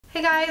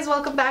Hey guys,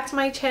 welcome back to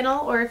my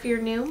channel, or if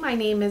you're new, my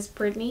name is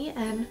Brittany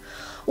and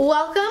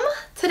welcome.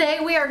 Today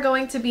we are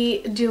going to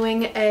be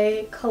doing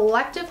a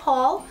collective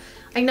haul.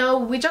 I know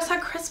we just had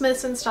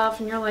Christmas and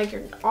stuff and you're like,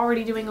 you're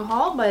already doing a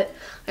haul, but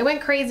I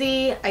went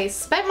crazy. I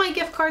spent my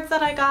gift cards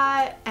that I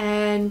got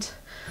and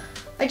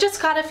I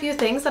just got a few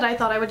things that I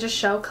thought I would just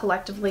show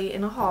collectively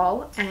in a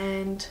haul,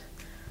 and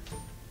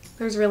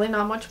there's really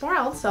not much more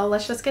else, so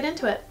let's just get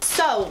into it.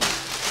 So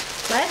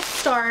let's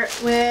start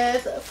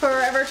with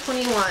Forever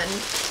 21.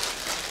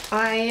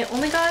 I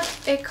only got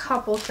a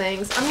couple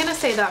things. I'm gonna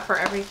say that for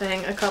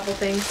everything, a couple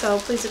things, so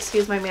please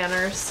excuse my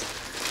manners.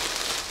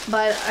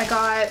 But I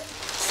got,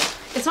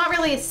 it's not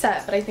really a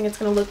set, but I think it's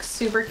gonna look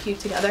super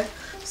cute together.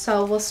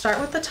 So we'll start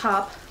with the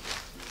top.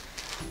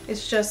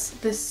 It's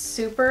just this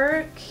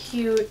super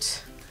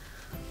cute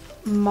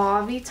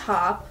mauve-y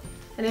top,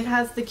 and it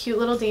has the cute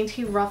little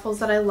dainty ruffles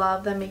that I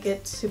love that make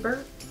it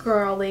super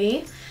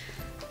girly.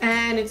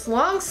 And it's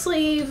long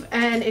sleeve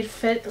and it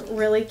fit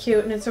really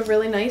cute, and it's a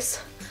really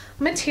nice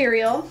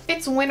material.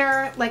 It's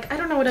winter, like I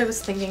don't know what I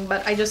was thinking,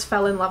 but I just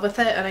fell in love with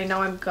it and I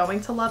know I'm going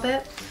to love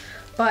it.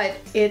 But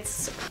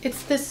it's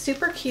this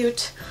super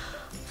cute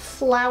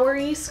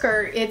flowery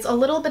skirt. It's a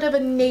little bit of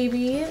a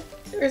navy,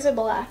 or is it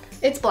black?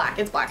 It's black,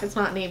 it's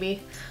not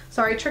navy.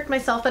 Sorry, I tricked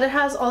myself, but it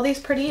has all these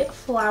pretty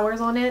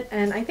flowers on it,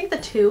 and I think the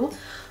two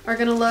are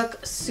gonna look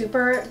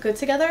super good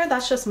together.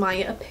 That's just my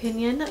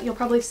opinion. You'll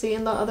probably see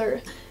in the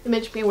other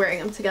image me wearing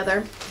them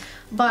together,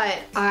 but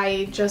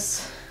I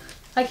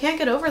can't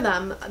get over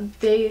them.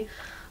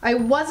 I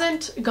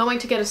wasn't going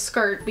to get a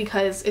skirt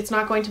because it's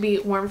not going to be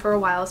warm for a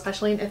while,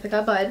 especially in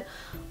Ithaca, but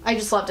I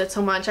just loved it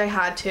so much I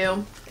had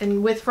to.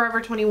 And with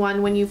Forever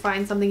 21, when you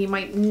find something, you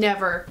might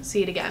never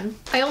see it again.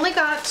 I only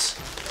got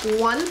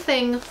one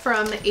thing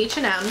from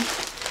H&M,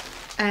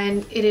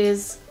 and it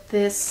is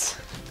this,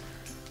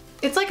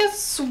 it's like a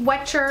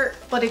sweatshirt,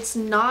 but it's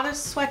not a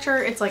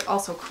sweatshirt. It's like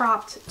also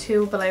cropped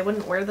too, but I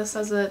wouldn't wear this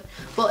as a,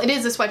 well, it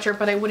is a sweatshirt,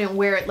 but I wouldn't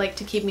wear it like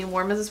to keep me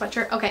warm as a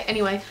sweatshirt. Okay,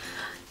 anyway,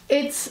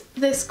 it's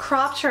this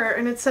cropped shirt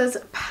and it says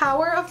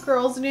Power of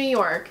Girls New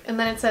York, and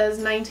then it says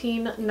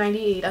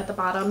 1998 at the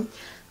bottom.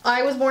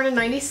 I was born in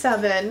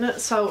 97,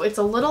 so it's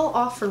a little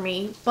off for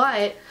me,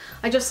 but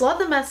I just love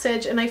the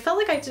message, and I felt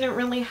like I didn't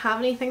really have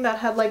anything that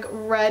had like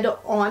red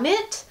on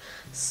it.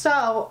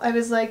 So I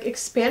was like,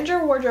 expand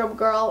your wardrobe,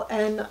 girl,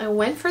 and I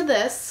went for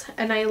this,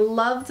 and I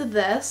loved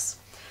this,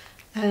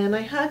 and I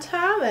had to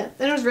have it.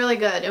 And it was really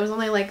good. It was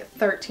only like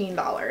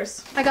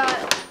 $13. I got,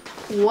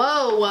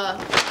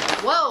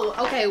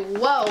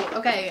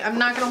 okay, I'm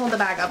not gonna hold the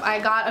bag up.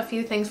 I got a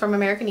few things from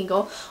American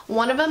Eagle.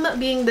 One of them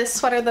being this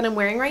sweater that I'm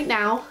wearing right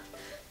now,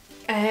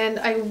 and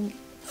I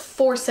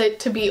force it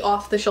to be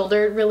off the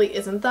shoulder. It really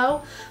isn't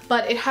though,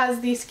 but it has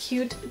these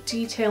cute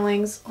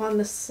detailings on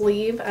the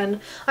sleeve,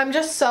 and I'm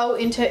just so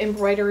into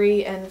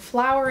embroidery and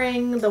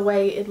flowering, the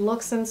way it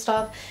looks and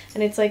stuff,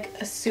 and it's like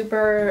a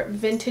super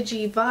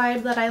vintagey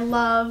vibe that I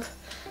love,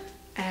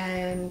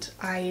 and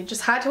I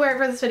just had to wear it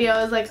for this video.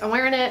 I was like, I'm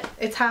wearing it,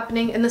 it's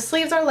happening. And the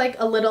sleeves are like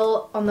a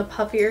little on the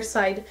puffier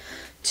side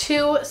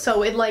too,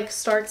 so it like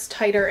starts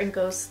tighter and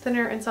goes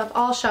thinner and stuff.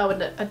 I'll show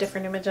a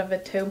different image of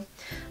it too,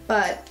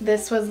 but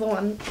this was the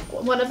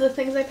one of the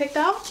things I picked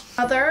out.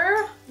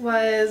 Other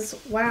was,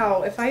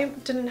 wow, if I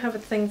didn't have a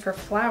thing for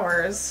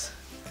flowers,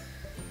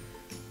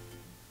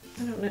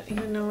 I don't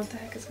even know what the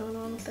heck is going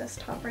on with this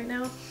top right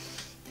now.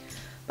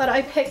 But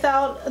I picked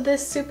out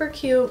this super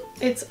cute,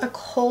 it's a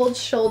cold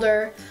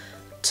shoulder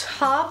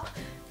top,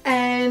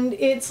 and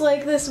it's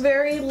like this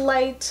very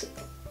light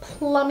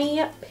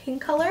plummy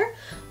pink color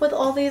with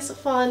all these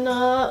fun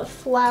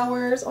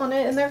flowers on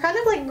it, and they're kind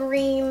of like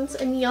greens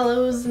and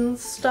yellows and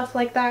stuff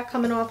like that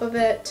coming off of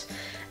it,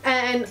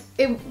 and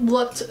it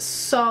looked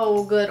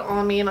so good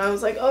on me, and I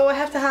was like, oh, I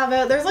have to have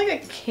it. There's like a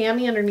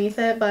cami underneath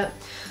it, but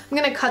I'm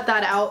gonna cut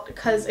that out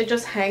because it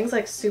just hangs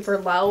like super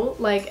low,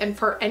 like, and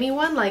for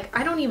anyone, like,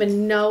 I don't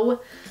even know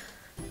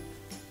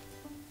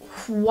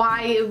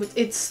why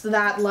it's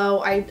that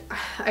low. I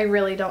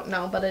really don't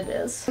know, but it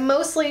is. I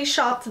mostly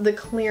shopped the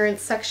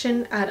clearance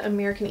section at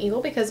American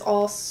Eagle because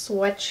all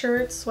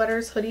sweatshirts,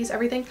 sweaters, hoodies,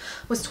 everything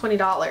was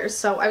 $20,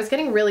 so I was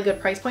getting really good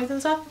price points and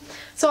stuff.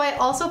 So I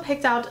also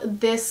picked out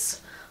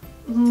this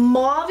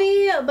mauve,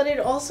 but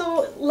it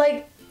also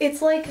like,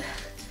 it's like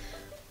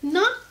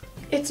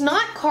it's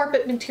not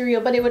carpet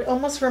material, but it would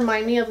almost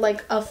remind me of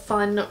like a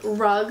fun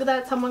rug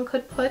that someone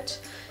could put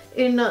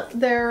in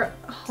their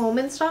home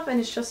and stuff, and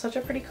it's just such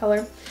a pretty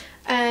color.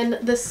 And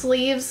the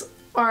sleeves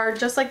are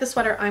just like the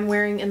sweater I'm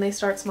wearing, and they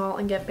start small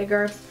and get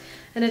bigger,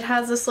 and it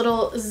has this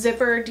little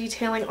zipper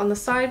detailing on the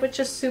side, which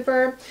is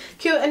super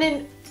cute, and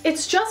then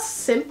it's just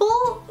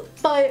simple,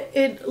 but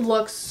it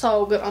looks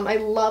so good on. I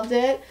loved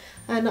it,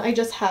 and I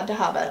just had to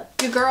have it.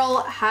 Your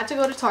girl had to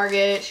go to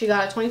Target. She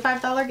got a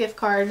 $25 gift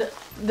card.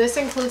 This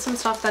includes some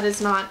stuff that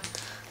is not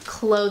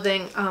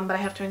clothing, but I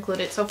have to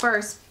include it. So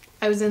first,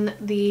 I was in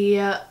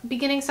the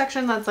beginning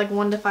section that's like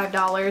 $1 to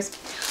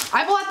 $5.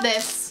 I bought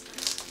this.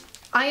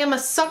 I am a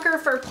sucker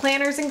for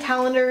planners and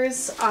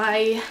calendars.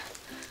 I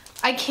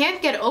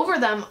can't get over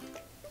them.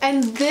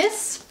 And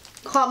this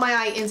caught my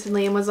eye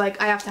instantly and was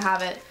like, I have to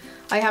have it.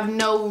 I have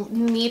no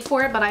need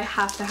for it, but I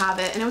have to have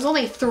it. And it was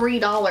only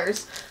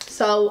 $3.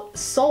 So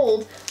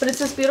sold. But it's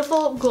this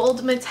beautiful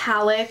gold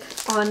metallic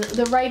on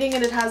the writing,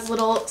 and it has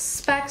little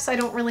specks. I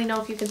don't really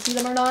know if you can see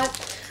them or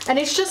not. And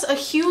it's just a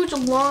huge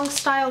long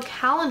style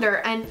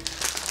calendar, and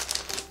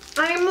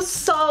I'm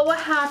so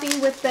happy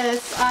with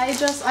this.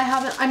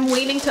 I'm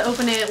waiting to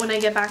open it when I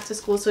get back to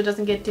school so it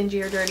doesn't get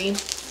dingy or dirty.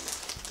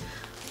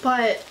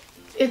 But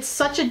it's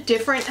such a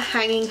different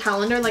hanging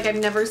calendar. Like, I've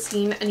never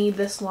seen any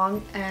this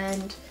long,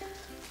 and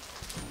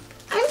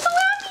I'm so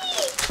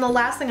happy! And the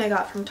last thing I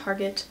got from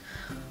Target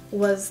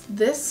was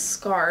this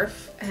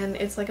scarf, and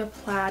it's like a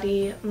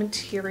plaid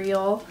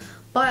material,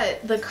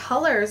 but the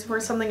colors were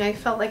something I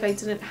felt like I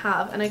didn't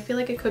have, and I feel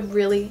like it could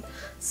really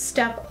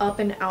step up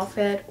an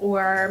outfit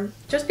or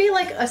just be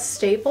like a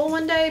staple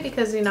one day,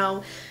 because, you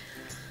know,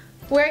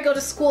 where I go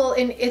to school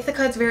in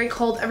Ithaca, it's very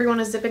cold. Everyone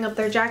is zipping up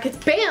their jackets.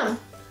 Bam!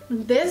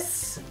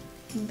 This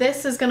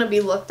is gonna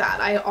be looked at.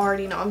 I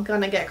already know I'm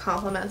gonna get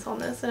compliments on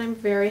this, and I'm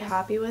very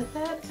happy with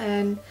it.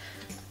 And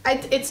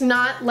it's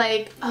not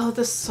like, oh,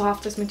 the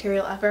softest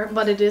material ever,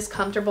 but it is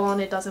comfortable and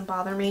it doesn't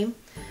bother me.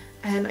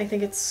 And I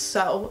think it's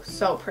so,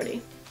 so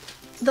pretty.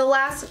 The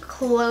last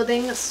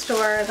clothing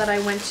store that I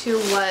went to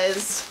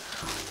was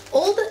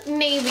Old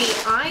Navy.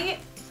 I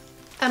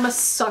am a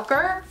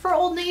sucker for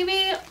Old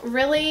Navy.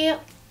 Really,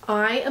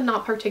 I am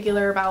not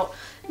particular about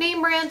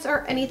name brands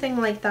or anything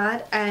like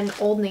that, and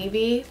Old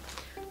Navy,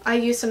 I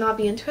used to not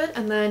be into it,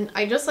 and then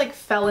I just like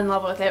fell in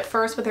love with it,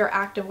 first with their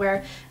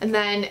activewear and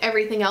then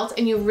everything else.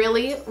 And you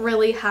really,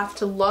 really have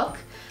to look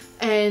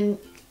and,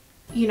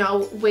 you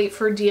know, wait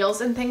for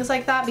deals and things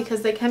like that,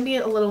 because they can be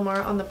a little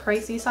more on the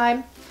pricey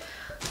side.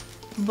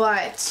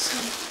 But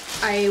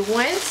I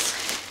went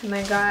and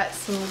I got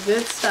some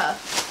good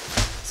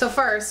stuff. So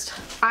first,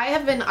 I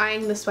have been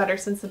eyeing the sweater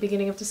since the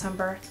beginning of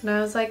December, and I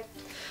was like,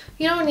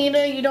 you know,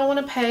 Nita, you don't want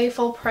to pay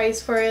full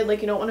price for it.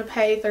 Like, you don't want to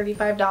pay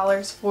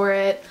 $35 for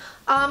it.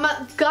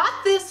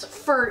 Got this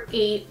for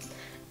 $8.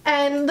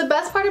 And the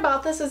best part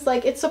about this is,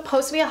 like, it's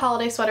supposed to be a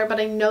holiday sweater, but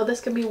I know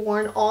this can be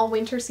worn all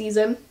winter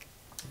season.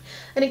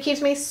 And it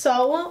keeps me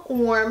so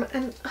warm.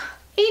 And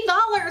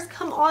 $8,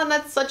 come on,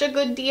 that's such a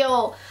good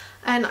deal.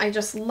 And I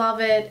just love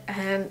it,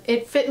 and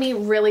it fit me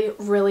really,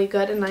 really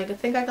good. And I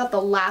think I got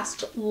the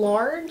last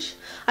large.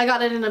 I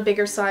got it in a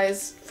bigger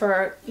size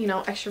for, you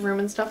know, extra room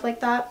and stuff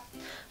like that.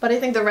 But I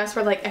think the rest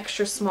were like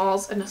extra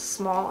smalls and a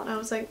small, and I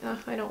was like,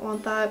 I don't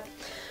want that.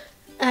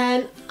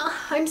 And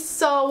I'm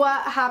so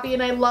happy,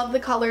 and I love the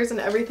colors and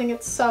everything.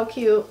 It's so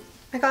cute.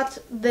 I got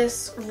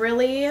this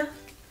really,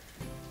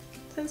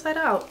 it's inside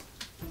out.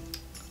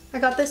 I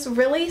got this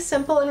really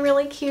simple and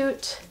really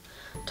cute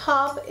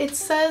top. It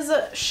says,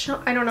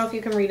 I don't know if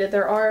you can read it.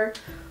 There are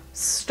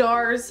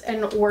stars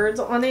and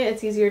words on it.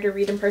 It's easier to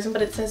read in person,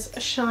 but it says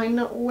shine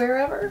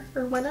wherever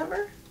or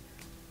whenever.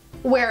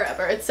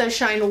 Wherever. It says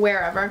shine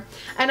wherever.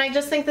 And I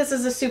just think this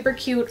is a super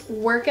cute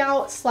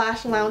workout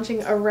slash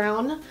lounging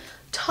around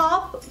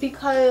top,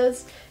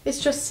 because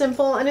it's just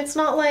simple, and it's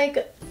not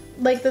like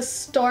the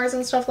stars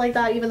and stuff like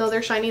that. Even though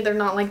they're shiny, they're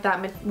not like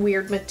that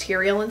weird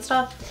material and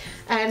stuff.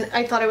 And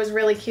I thought it was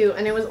really cute,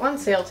 and it was on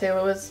sale too.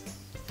 It was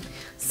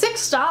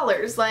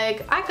 $6.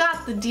 Like, I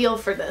got the deal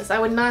for this. I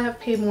would not have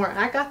paid more.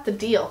 I got the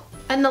deal.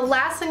 And the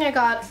last thing I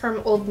got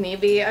from Old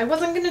Navy, I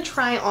wasn't gonna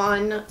try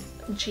on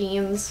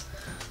jeans,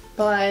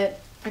 but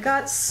I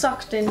got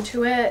sucked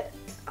into it.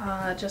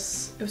 It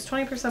was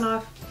 20%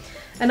 off.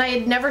 And I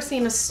had never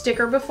seen a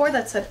sticker before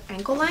that said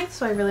ankle length,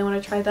 so I really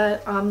want to try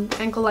that.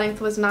 Ankle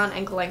length was not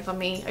ankle length on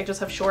me. I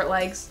just have short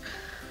legs.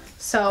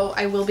 So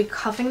I will be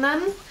cuffing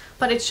them.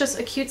 But it's just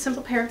a cute,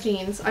 simple pair of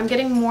jeans. I'm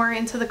getting more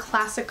into the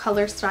classic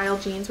color style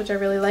jeans, which I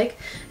really like.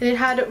 And it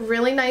had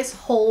really nice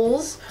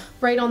holes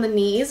right on the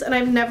knees. And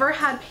I've never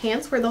had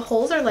pants where the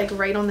holes are like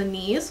right on the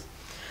knees.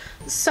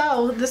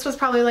 So this was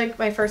probably like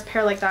my first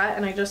pair like that,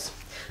 and I just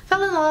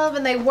fell in love,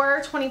 and they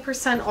were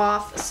 20%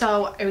 off.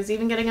 So I was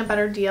even getting a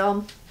better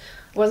deal.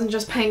 I wasn't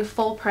just paying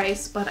full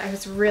price, but I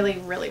was really,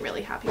 really,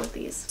 really happy with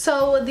these.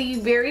 So the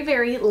very,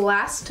 very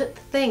last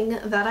thing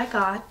that I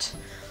got,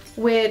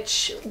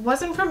 which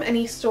wasn't from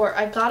any store,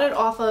 I got it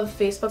off of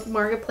Facebook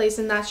Marketplace,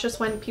 and that's just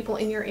when people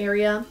in your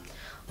area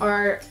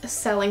are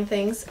selling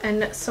things.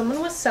 And someone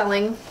was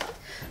selling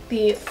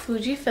the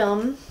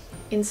Fujifilm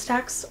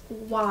Instax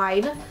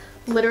Wide,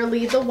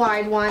 literally the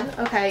wide one.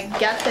 Okay,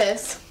 get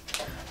this.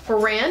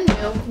 Brand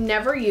new,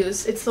 never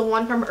used. It's the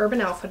one from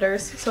Urban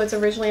Outfitters, so it's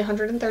originally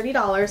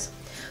 $130.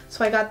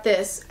 So I got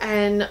this,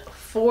 and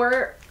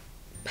 4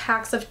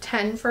 packs of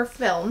 10 for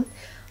film,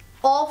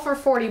 all for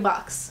 40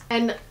 bucks.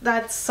 And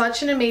that's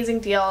such an amazing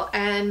deal.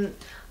 And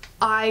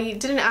I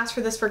didn't ask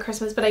for this for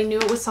Christmas, but I knew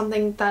it was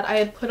something that I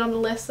had put on the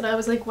list that I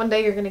was like, one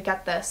day you're gonna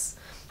get this.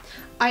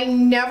 I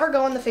never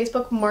go on the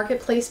Facebook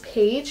Marketplace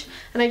page,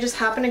 and I just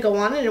happened to go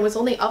on, and it was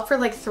only up for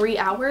like 3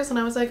 hours, and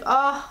I was like,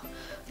 oh,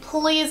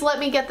 please let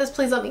me get this,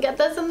 please let me get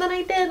this. And then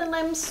I did, and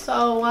I'm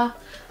so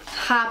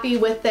happy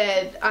with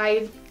it.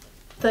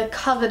 the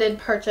coveted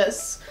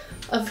purchase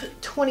of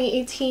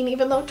 2018,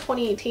 even though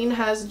 2018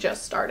 has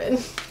just started.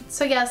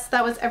 So yes,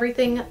 that was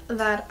everything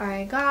that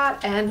I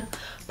got and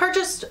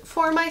purchased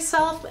for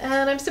myself,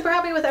 and I'm super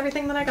happy with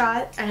everything that I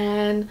got.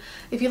 And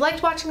if you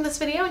liked watching this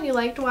video and you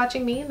liked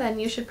watching me, then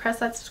you should press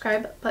that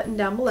subscribe button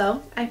down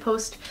below. I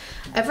post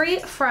every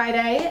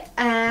Friday,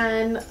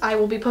 and I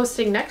will be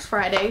posting next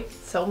Friday,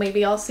 so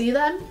maybe I'll see you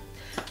then.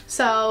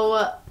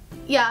 So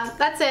yeah,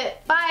 that's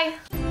it.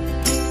 Bye!